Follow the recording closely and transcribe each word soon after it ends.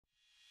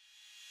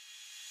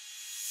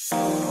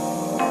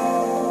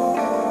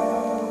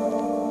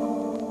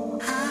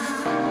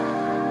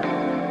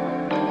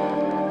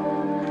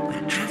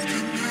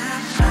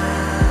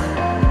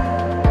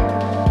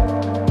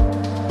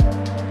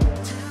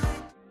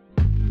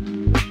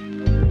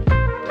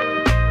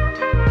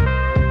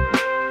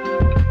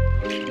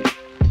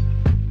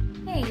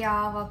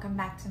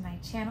back to my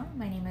channel.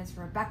 My name is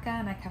Rebecca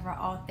and I cover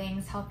all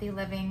things healthy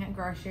living,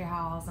 grocery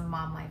hauls, and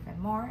mom life and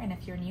more. And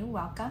if you're new,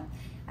 welcome.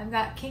 I've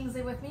got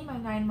Kingsley with me, my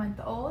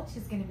 9-month-old.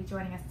 She's going to be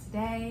joining us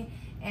today,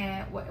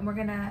 and we're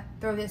going to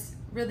throw this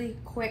really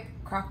quick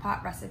crock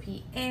pot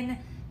recipe in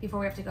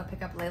before we have to go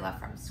pick up Layla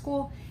from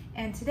school.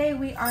 And today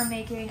we are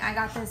making, I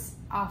got this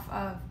off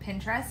of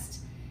Pinterest,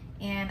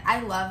 and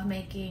I love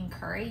making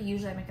curry.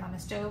 Usually I make it on the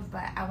stove,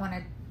 but I want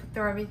to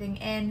throw everything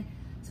in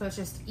so it's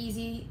just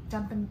easy,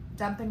 dump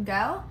and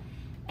go,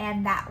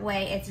 and that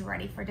way it's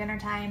ready for dinner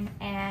time.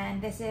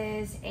 And this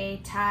is a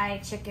Thai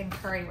chicken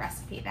curry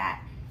recipe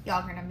that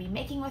y'all are gonna be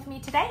making with me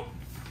today.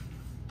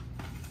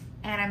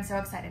 And I'm so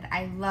excited.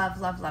 I love,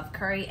 love, love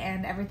curry,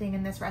 and everything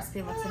in this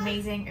recipe looks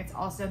amazing. It's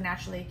also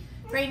naturally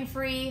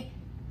grain-free,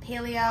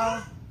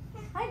 paleo.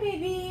 Hi,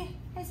 baby.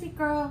 Hi, sweet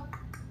girl.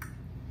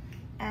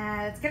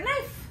 Let's get a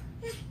knife.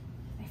 Here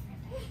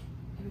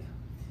we go.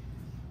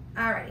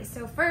 Alrighty,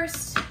 so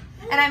first,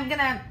 and I'm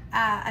gonna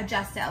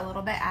adjust it a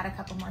little bit, add a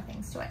couple more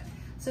things to it.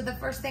 So the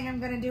first thing I'm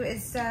gonna do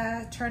is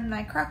turn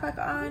my crock pot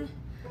on.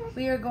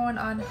 We are going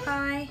on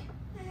high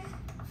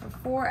for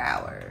 4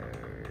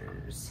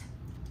 hours.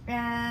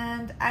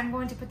 And I'm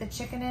going to put the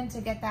chicken in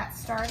to get that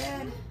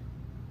started.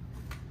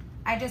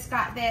 I just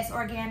got these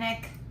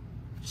organic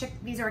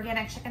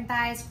chicken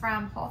thighs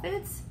from Whole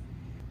Foods.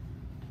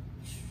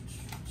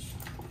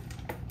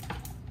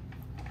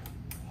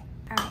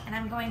 All right, and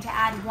I'm going to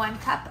add 1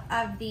 cup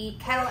of the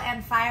Kettle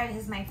and Fire.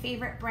 This is my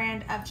favorite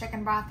brand of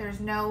chicken broth.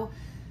 There's no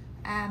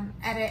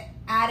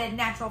added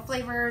natural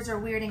flavors or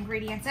weird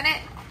ingredients in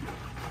it.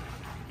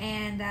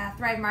 And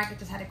Thrive Market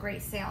just had a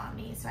great sale on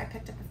these, so I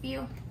picked up a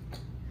few.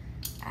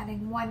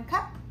 Adding 1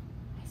 cup.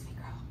 Nice big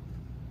girl.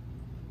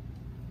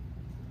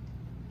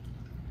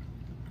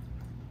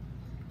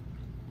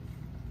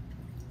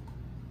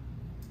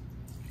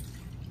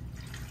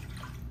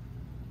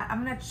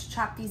 I'm gonna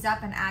chop these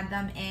up and add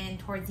them in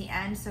towards the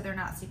end so they're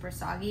not super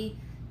soggy,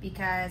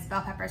 because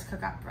bell peppers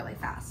cook up really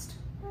fast.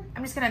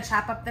 I'm just gonna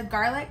chop up the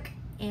garlic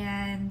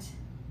and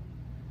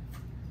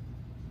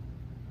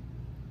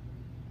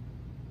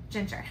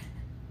ginger.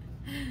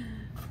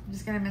 I'm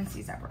just gonna mince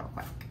these up real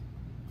quick.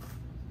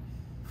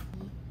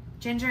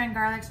 Ginger and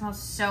garlic smell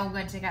so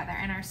good together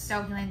and are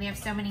so healing. They have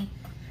so many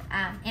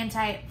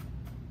anti-fungal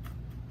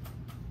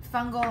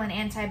and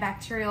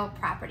antibacterial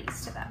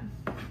properties to them.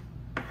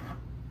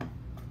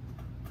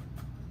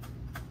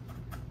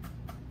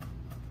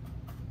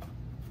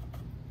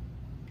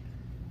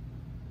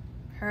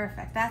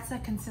 Perfect, that's the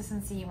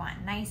consistency you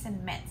want, nice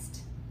and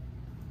minced.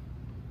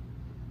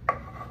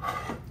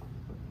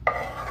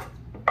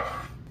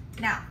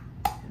 Now,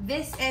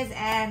 this is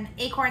an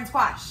acorn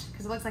squash,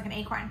 because it looks like an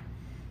acorn.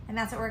 And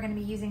that's what we're gonna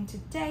be using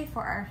today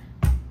for our,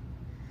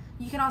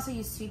 you can also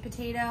use sweet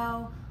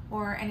potato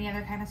or any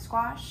other kind of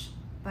squash,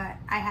 but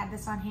I had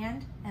this on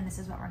hand and this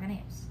is what we're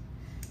gonna use.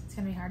 It's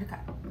gonna be hard to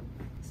cut.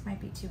 This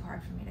might be too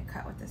hard for me to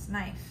cut with this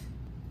knife.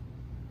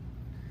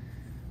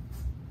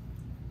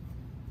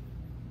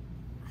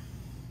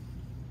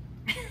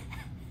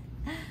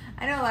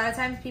 I know a lot of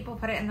times people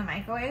put it in the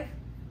microwave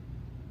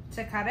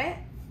to cut it,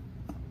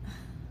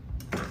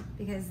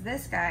 because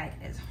this guy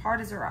is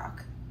hard as a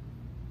rock.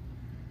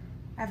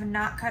 I have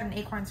not cut an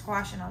acorn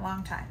squash in a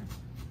long time,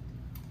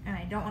 and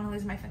I don't want to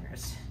lose my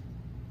fingers.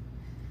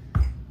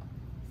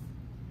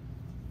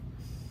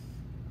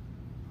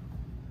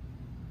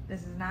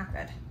 This is not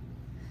good.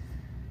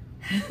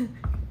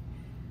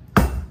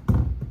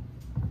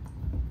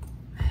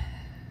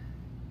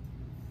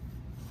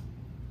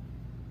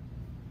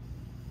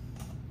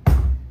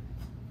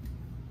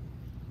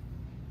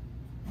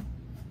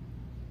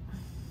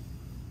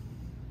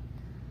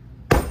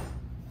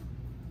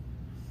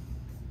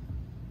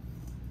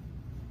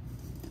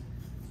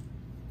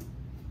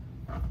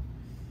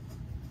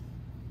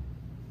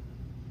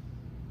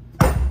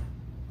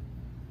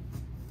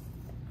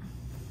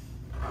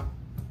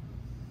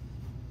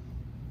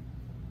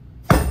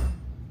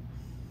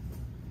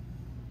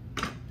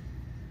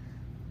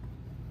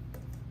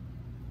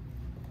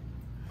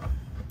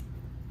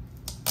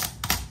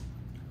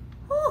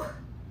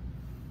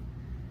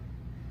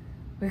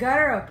 We got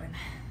her open.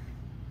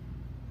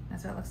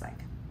 That's what it looks like.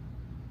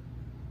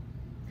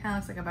 Kind of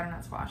looks like a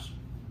butternut squash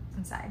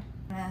inside.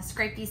 I'm gonna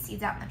scrape these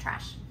seeds out in the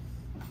trash.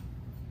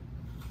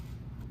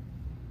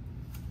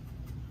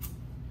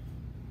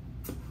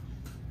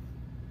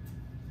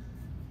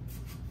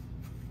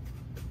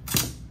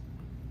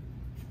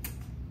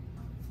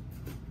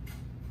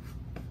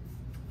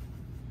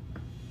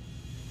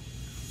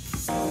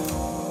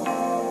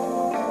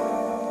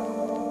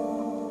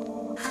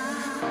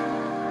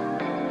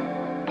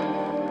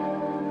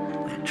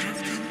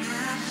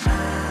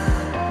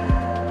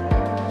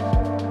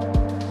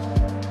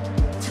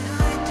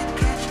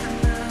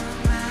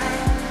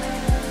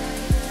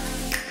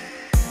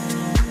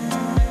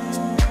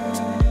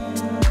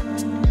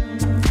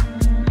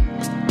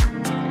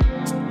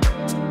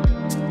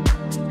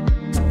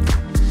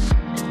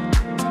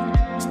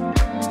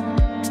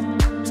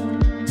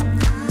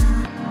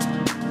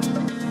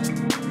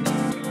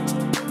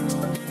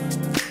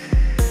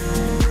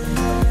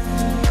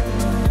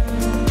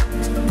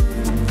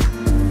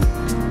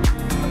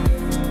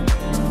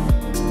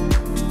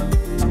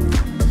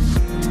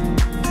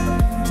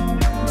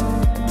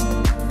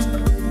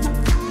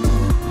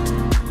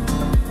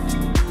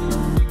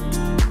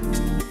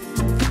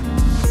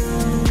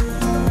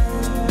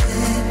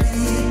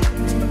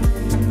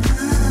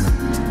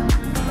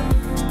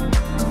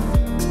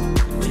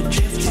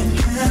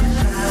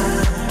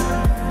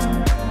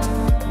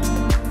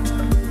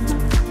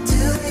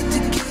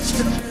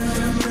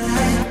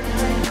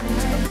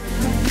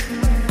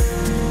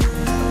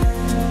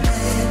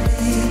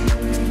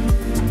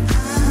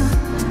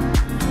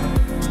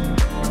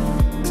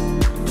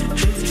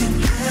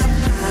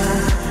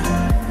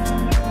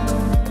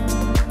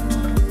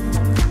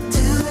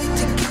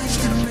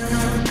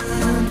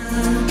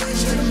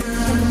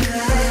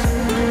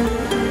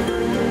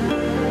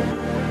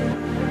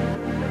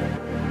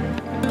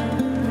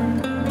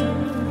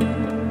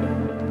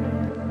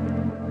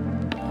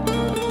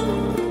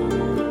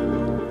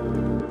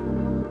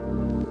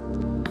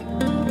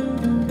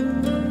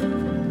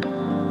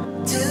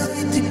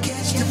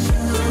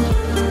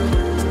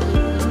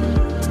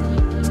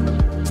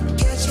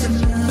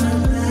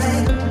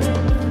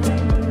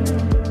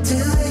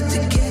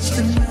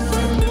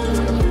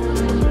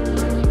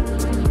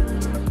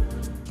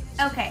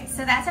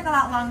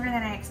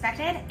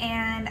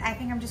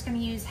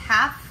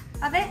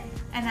 of it,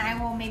 and then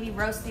I will maybe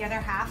roast the other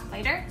half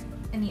later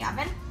in the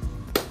oven.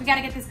 We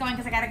gotta get this going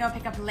because I gotta go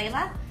pick up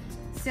Layla.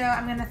 So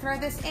I'm gonna throw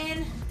this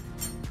in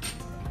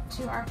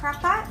to our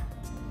crock pot.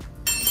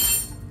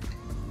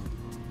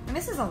 And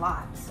this is a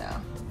lot, so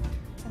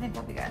I think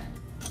we'll be good.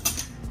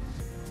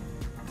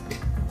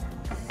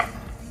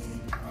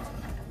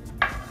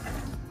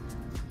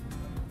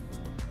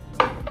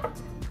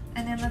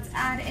 And then let's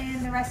add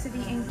in the rest of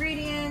the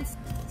ingredients.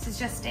 This is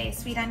just a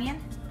sweet onion.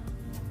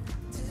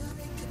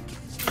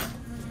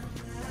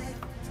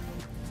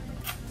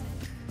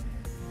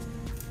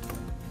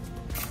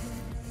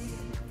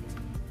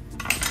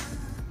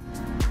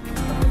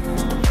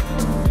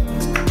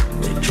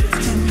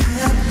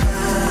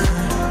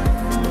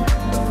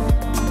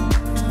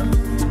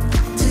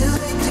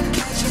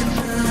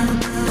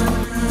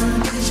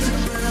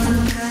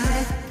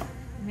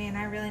 Man,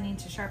 I really need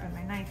to sharpen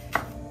my knife.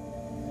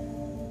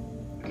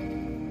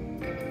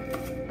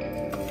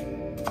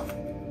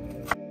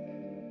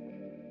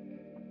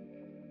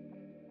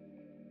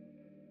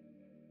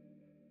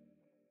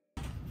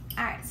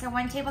 Alright, so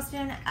 1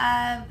 tablespoon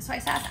of soy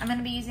sauce. I'm going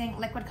to be using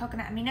liquid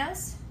coconut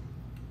aminos.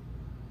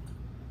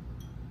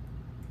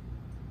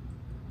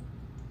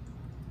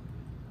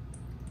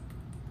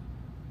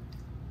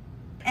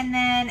 And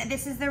then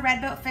this is the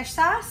red boat fish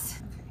sauce.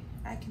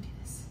 Okay, I can do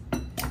this.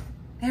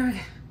 There we go.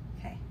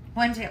 Okay,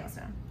 1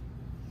 tablespoon.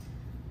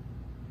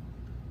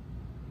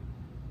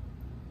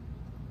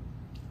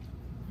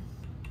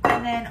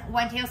 And then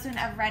 1 tablespoon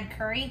of red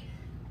curry.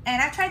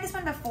 And I've tried this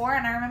one before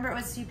and I remember it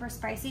was super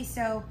spicy,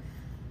 so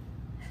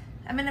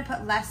I'm gonna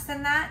put less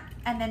than that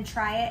and then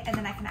try it, and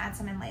then I can add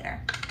some in later.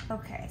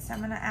 Okay, so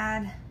I'm gonna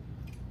add,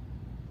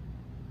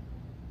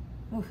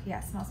 ooh, yeah,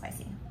 it smells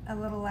spicy. A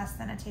little less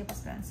than a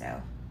tablespoon,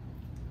 so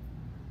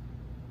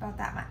about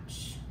that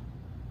much.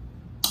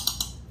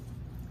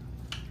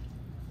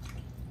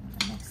 I'm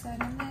gonna mix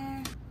that in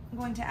there. I'm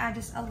going to add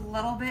just a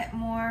little bit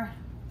more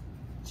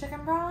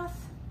chicken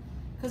broth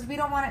because we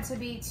don't want it to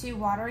be too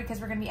watery because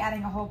we're gonna be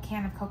adding a whole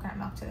can of coconut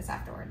milk to this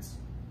afterwards.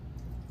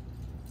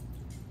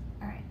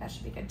 All right, that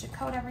should be good to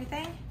coat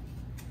everything.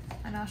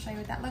 And I'll show you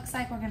what that looks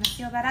like. We're gonna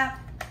seal that up,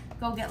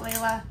 go get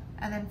Layla,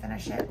 and then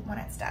finish it when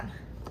it's done.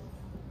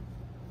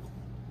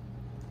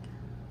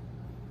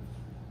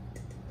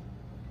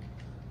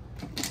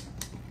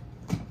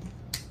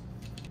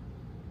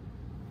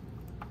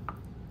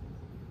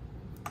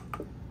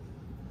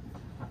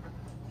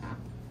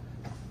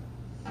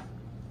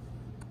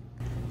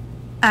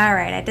 All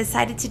right, I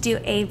decided to do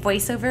a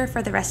voiceover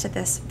for the rest of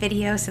this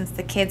video since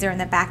the kids are in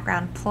the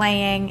background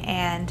playing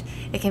and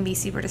it can be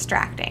super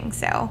distracting.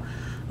 So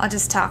I'll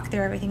just talk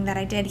through everything that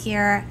I did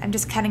here. I'm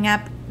just cutting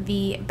up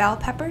the bell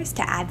peppers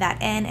to add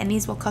that in, and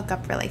these will cook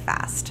up really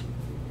fast.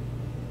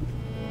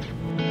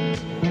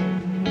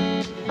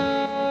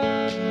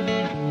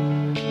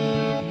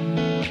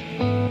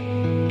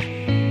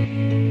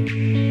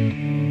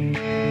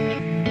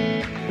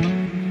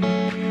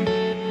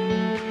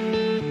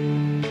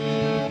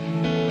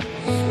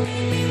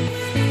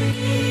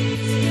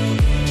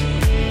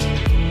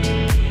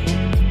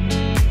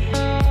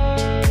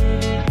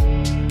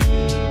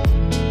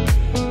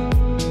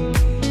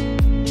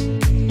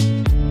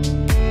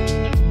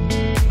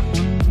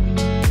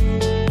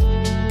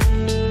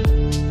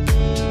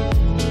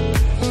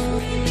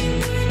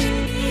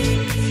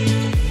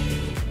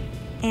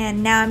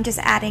 And now I'm just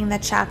adding the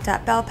chopped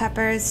up bell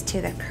peppers to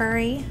the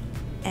curry,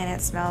 and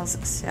it smells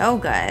so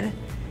good.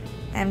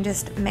 I'm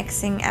just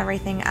mixing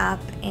everything up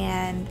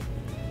and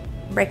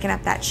breaking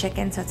up that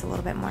chicken so it's a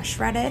little bit more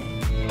shredded.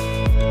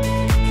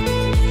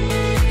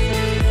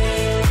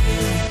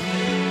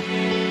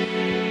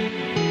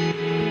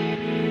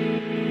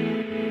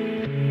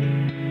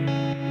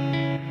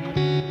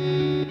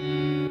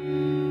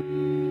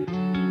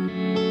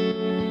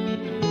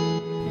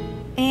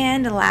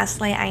 And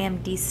lastly, I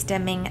am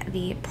destemming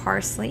the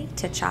parsley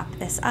to chop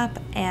this up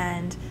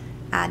and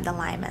add the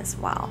lime as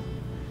well.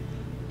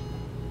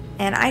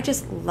 And I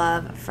just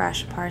love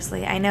fresh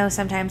parsley. I know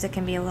sometimes it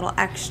can be a little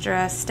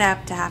extra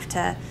step to have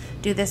to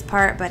do this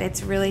part, but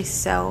it's really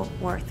so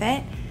worth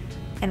it.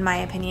 In my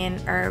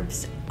opinion,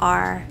 herbs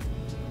are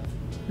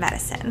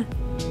medicine.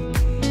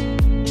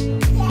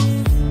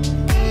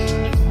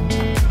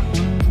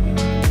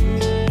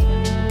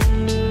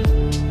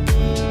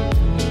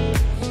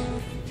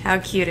 How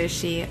cute is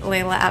she?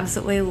 Layla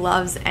absolutely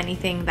loves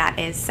anything that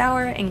is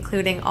sour,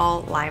 including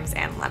all limes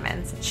and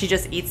lemons. She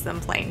just eats them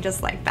plain,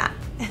 just like that.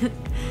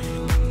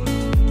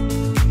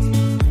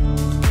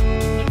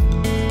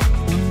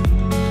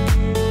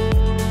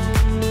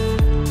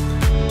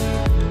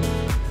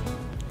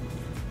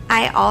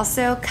 I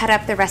also cut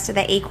up the rest of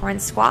the acorn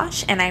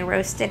squash and I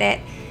roasted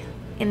it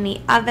in the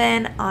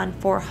oven on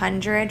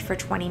 400 for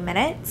 20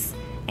 minutes,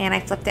 and I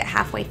flipped it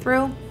halfway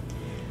through.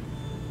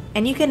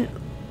 And you can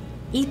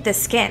eat the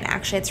skin,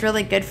 actually. It's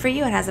really good for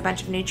you. It has a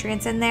bunch of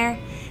nutrients in there.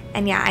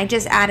 And yeah, I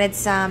just added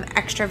some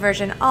extra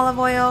virgin olive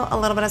oil, a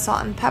little bit of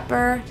salt and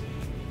pepper,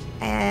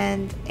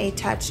 and a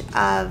touch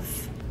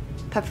of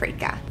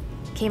paprika.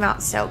 Came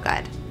out so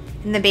good.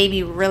 And the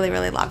baby really,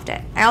 really loved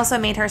it. I also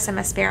made her some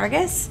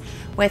asparagus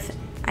with,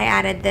 I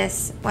added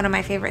this, one of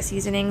my favorite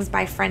seasonings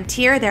by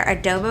Frontier, their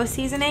adobo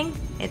seasoning.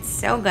 It's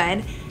so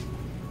good.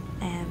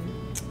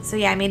 So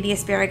yeah, I made the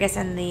asparagus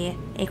and the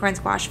acorn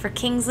squash for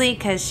Kingsley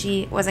because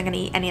she wasn't going to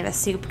eat any of the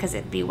soup because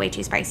it'd be way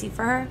too spicy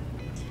for her.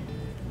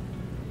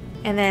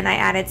 And then I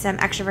added some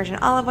extra virgin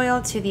olive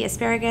oil to the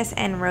asparagus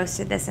and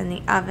roasted this in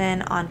the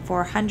oven on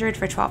 400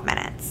 for 12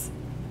 minutes.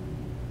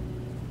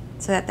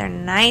 So that they're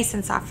nice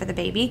and soft for the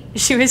baby.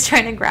 She was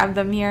trying to grab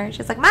them here.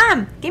 She's like,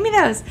 Mom, give me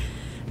those.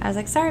 I was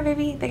like, sorry,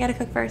 baby, they gotta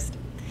cook first.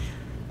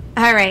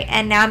 All right,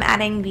 and now I'm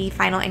adding the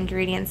final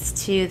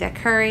ingredients to the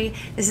curry.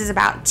 This is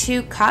about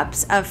 2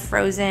 cups of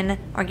frozen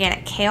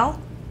organic kale.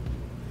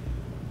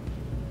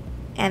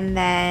 And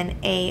then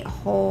a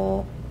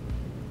whole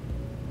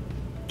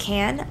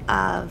can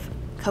of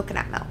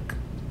coconut milk.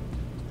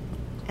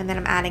 And then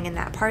I'm adding in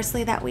that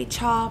parsley that we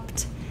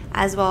chopped,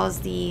 as well as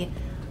the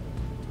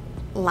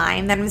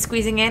lime that I'm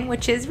squeezing in,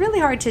 which is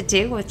really hard to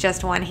do with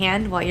just one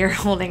hand while you're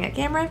holding a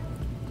camera.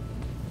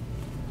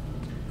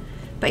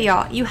 But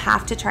y'all, you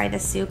have to try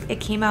this soup. It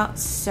came out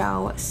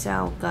so,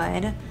 so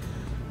good.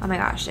 Oh my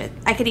gosh,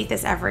 I could eat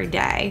this every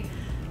day.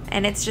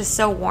 And it's just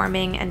so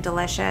warming and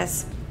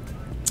delicious.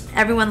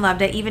 Everyone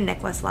loved it, even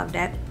Nicholas loved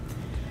it.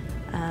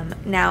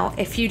 Now,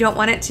 if you don't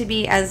want it to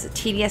be as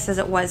tedious as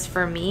it was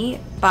for me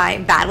by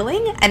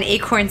battling an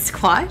acorn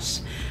squash,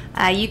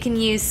 you can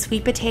use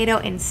sweet potato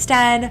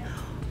instead,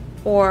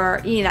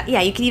 or, you know,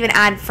 yeah, you can even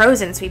add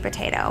frozen sweet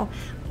potato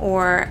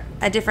or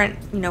a different,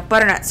 you know,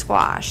 butternut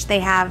squash. They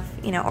have,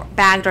 you know,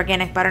 bagged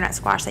organic butternut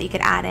squash that you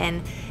could add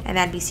in, and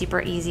that'd be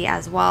super easy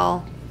as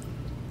well,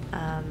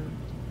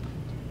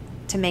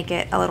 to make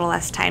it a little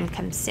less time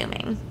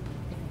consuming.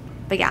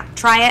 But yeah,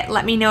 try it.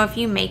 Let me know if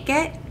you make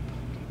it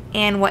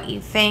and what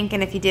you think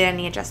and if you did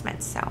any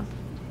adjustments. So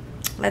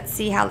let's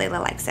see how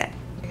Layla likes it.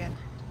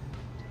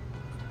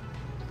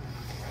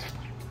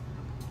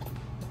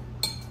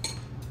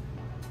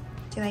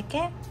 Do you like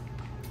it?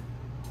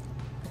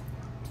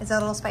 Is it a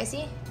little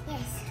spicy?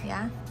 Yes.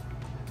 Yeah?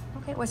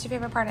 Okay, what's your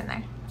favorite part in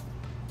there?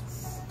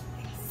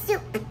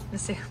 Soup. The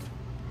soup.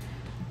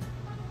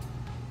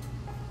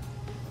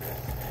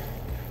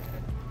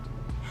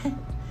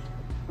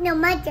 No,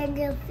 my dad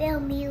will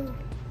film you.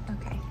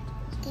 Okay.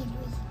 Give me.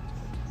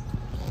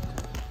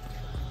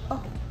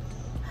 Oh.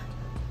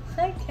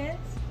 Hi, kids.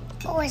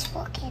 Oh, it's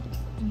for kids.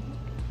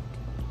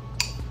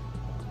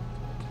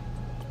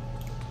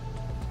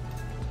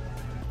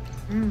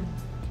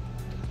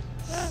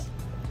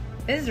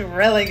 This is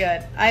really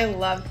good. I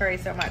love curry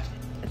so much.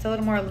 It's a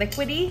little more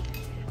liquidy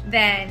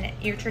than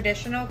your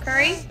traditional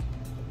curry.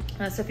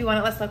 So if you want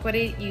it less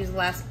liquidy, use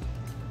less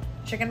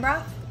chicken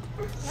broth.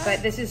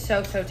 But this is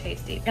so, so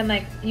tasty. And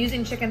like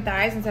using chicken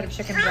thighs instead of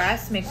chicken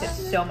breasts makes it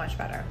so much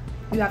better.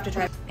 You have to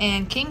try it.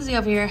 And Kingsley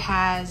over here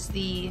has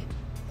the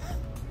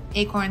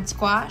acorn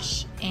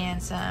squash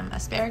and some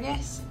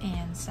asparagus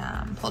and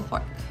some pulled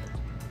pork.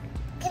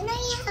 Can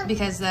I have?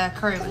 Because the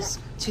curry was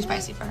too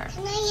spicy for her.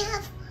 Can I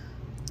have?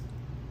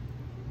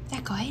 Is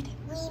that good?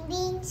 Green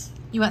beans?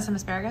 You want some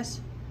asparagus?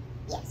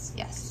 Yes.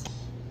 Yes.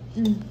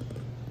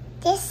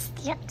 This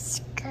looks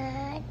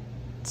good.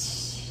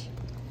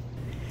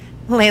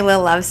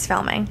 Layla loves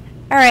filming.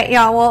 All right,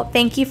 y'all. Well,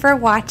 thank you for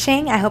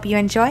watching. I hope you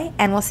enjoy,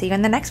 and we'll see you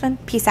in the next one.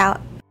 Peace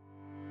out.